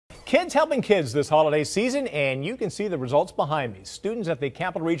Kids helping kids this holiday season, and you can see the results behind me. Students at the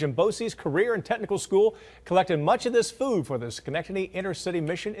Capital Region BOCES Career and Technical School collected much of this food for the Schenectady Intercity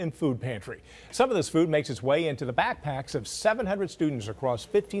Mission and Food Pantry. Some of this food makes its way into the backpacks of 700 students across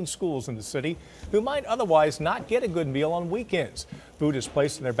 15 schools in the city who might otherwise not get a good meal on weekends. Food is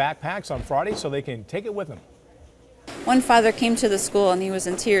placed in their backpacks on Friday so they can take it with them. One father came to the school and he was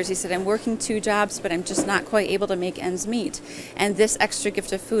in tears. He said, "I'm working 2 jobs, but I'm just not quite able to make ends meet. And this extra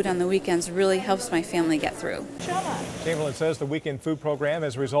gift of food on the weekends really helps my family get through." Chamberlain says the weekend food program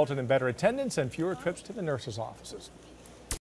has resulted in better attendance and fewer trips to the nurses' offices.